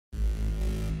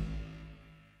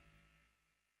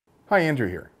Hi, Andrew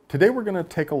here. Today we're going to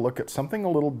take a look at something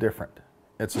a little different.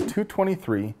 It's a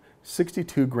 223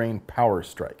 62 grain power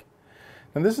strike.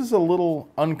 Now this is a little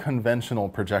unconventional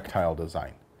projectile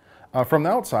design. From the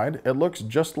outside, it looks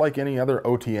just like any other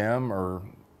OTM or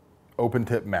open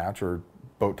tip match or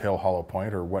boat tail hollow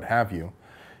point or what have you.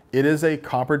 It is a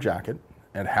copper jacket.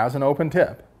 It has an open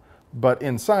tip, but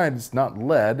inside it's not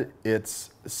lead, it's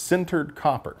sintered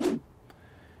copper.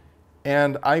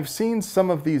 And I've seen some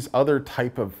of these other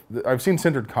I've seen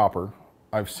sintered copper,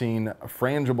 I've seen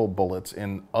frangible bullets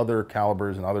in other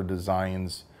calibers and other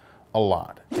designs a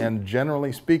lot. And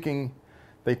generally speaking,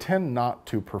 they tend not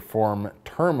to perform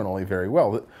terminally very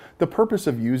well. The purpose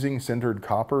of using sintered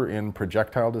copper in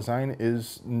projectile design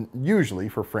is usually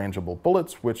for frangible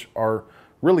bullets, which are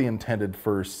really intended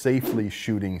for safely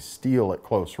shooting steel at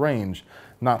close range,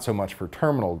 not so much for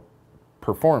terminal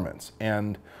performance.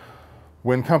 And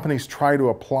when companies try to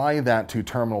apply that to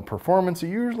terminal performance, it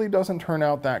usually doesn't turn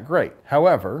out that great.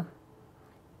 However,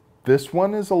 this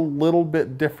one is a little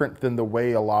bit different than the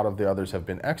way a lot of the others have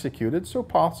been executed, so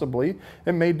possibly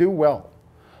it may do well.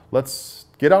 Let's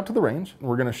get out to the range, and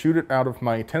we're going to shoot it out of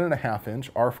my 10.5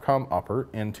 inch ARFCOM upper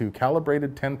into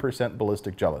calibrated 10%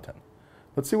 ballistic gelatin.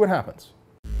 Let's see what happens.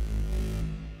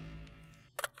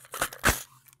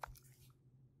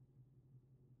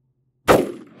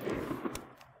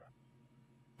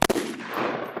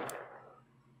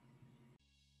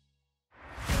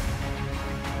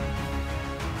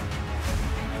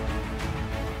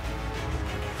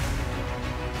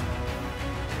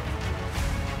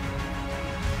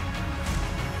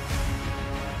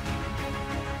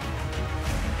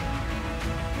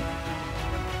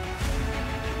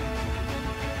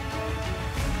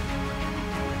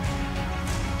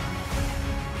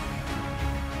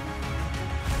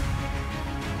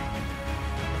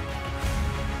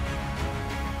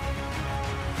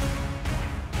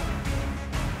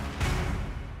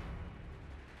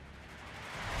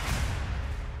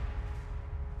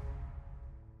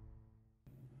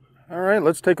 All right,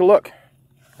 let's take a look.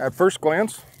 At first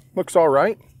glance, looks all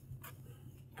right.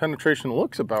 Penetration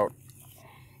looks about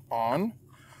on.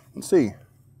 Let's see.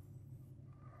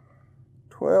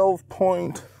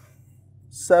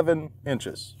 12.7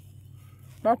 inches.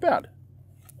 Not bad.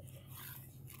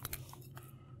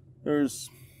 There's,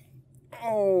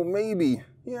 maybe,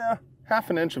 half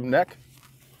an inch of neck.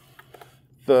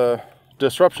 The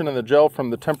disruption in the gel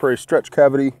from the temporary stretch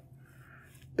cavity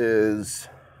is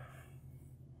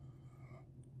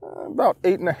about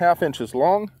 8.5 inches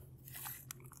long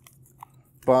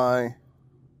by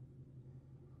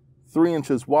 3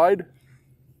 inches wide.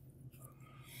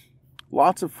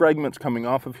 Lots of fragments coming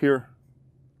off of here.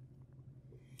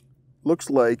 Looks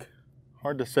like,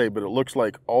 hard to say, but it looks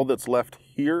like all that's left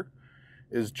here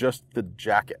is just the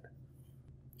jacket.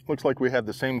 Looks like we had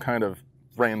the same kind of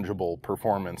frangible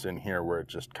performance in here where it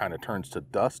just kind of turns to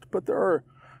dust, but there are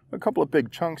a couple of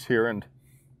big chunks here, and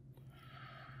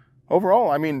overall,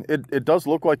 I mean, it does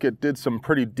look like it did some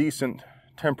pretty decent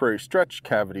temporary stretch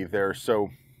cavity there,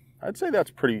 so I'd say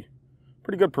that's pretty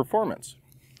good performance.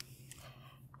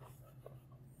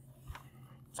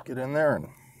 Let's get in there and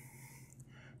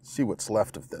see what's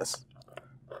left of this.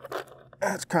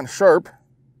 It's kind of sharp.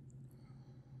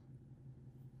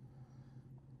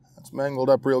 It's mangled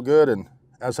up real good, and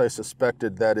as I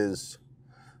suspected, that is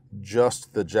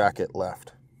just the jacket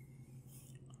left.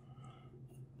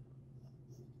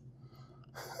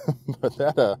 But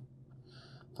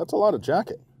that's a lot of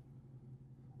jacket.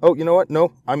 Oh, you know what?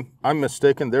 No, I'm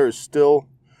mistaken. There is still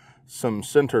some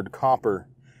sintered copper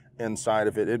inside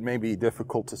of it. It may be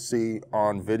difficult to see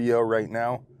on video right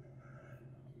now,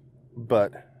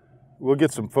 but we'll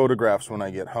get some photographs when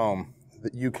I get home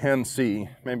that you can see.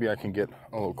 Maybe I can get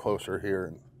a little closer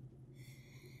here.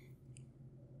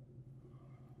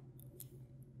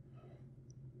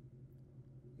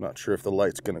 Not sure if the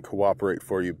light's going to cooperate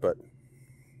for you, but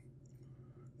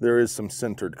there is some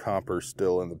sintered copper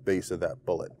still in the base of that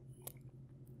bullet.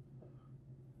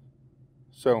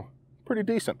 So, pretty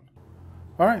decent.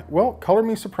 All right, well, color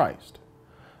me surprised.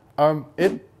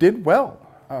 It did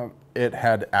well. It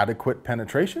had adequate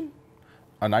penetration,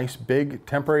 a nice big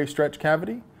temporary stretch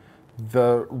cavity.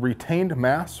 The retained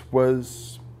mass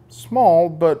was small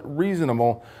but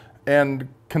reasonable and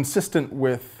consistent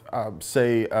with,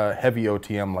 say, a heavy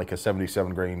OTM like a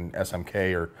 77 grain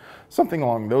SMK or something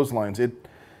along those lines. It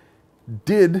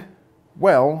did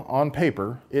well on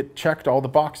paper. It checked all the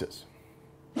boxes.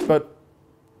 But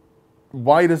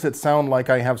why does it sound like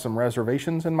I have some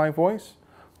reservations in my voice?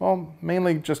 Well,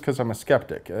 mainly just because I'm a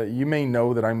skeptic. You may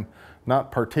know that I'm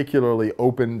not particularly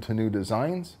open to new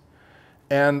designs.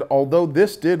 And although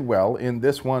this did well in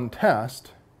this one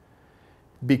test,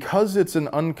 Because it's an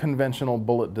unconventional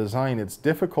bullet design, it's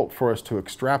difficult for us to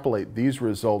extrapolate these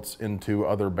results into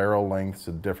other barrel lengths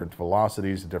at different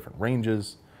velocities, at different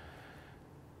ranges.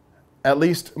 At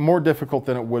least more difficult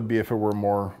than it would be if it were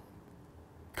more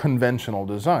conventional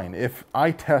design. If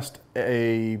I test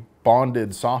a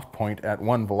bonded soft point at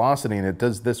one velocity and it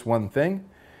does this one thing,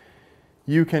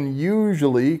 you can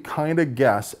usually kind of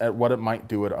guess at what it might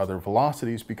do at other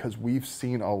velocities because we've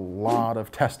seen a lot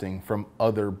of testing from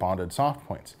other bonded soft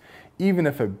points. Even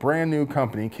if a brand new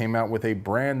company came out with a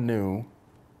brand new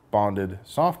bonded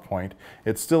soft point,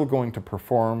 it's still going to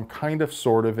perform kind of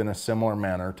sort of in a similar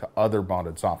manner to other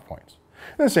bonded soft points.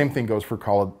 And the same thing goes for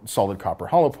solid copper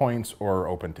hollow points or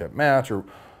open tip match or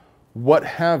what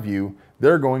have you.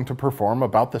 They're going to perform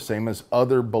about the same as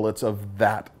other bullets of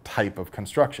that type of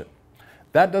construction.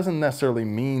 That doesn't necessarily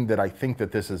mean that I think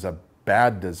that this is a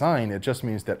bad design. It just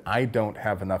means that I don't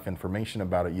have enough information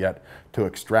about it yet to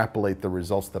extrapolate the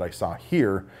results that I saw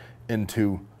here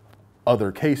into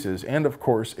other cases. And of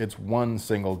course, it's one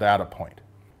single data point.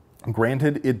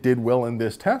 Granted, it did well in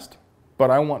this test, but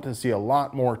I want to see a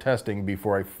lot more testing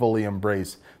before I fully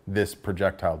embrace this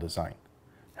projectile design.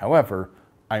 However,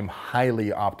 I'm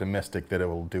highly optimistic that it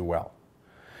will do well.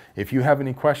 If you have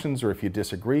any questions or if you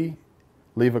disagree,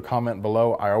 leave a comment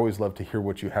below. I always love to hear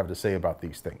what you have to say about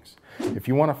these things. If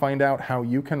you want to find out how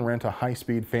you can rent a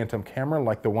high-speed phantom camera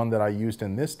like the one that I used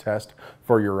in this test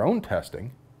for your own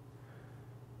testing,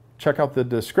 check out the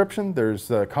description. There's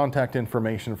the contact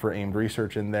information for Aimed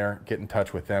Research in there. Get in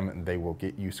touch with them and they will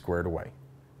get you squared away.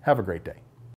 Have a great day.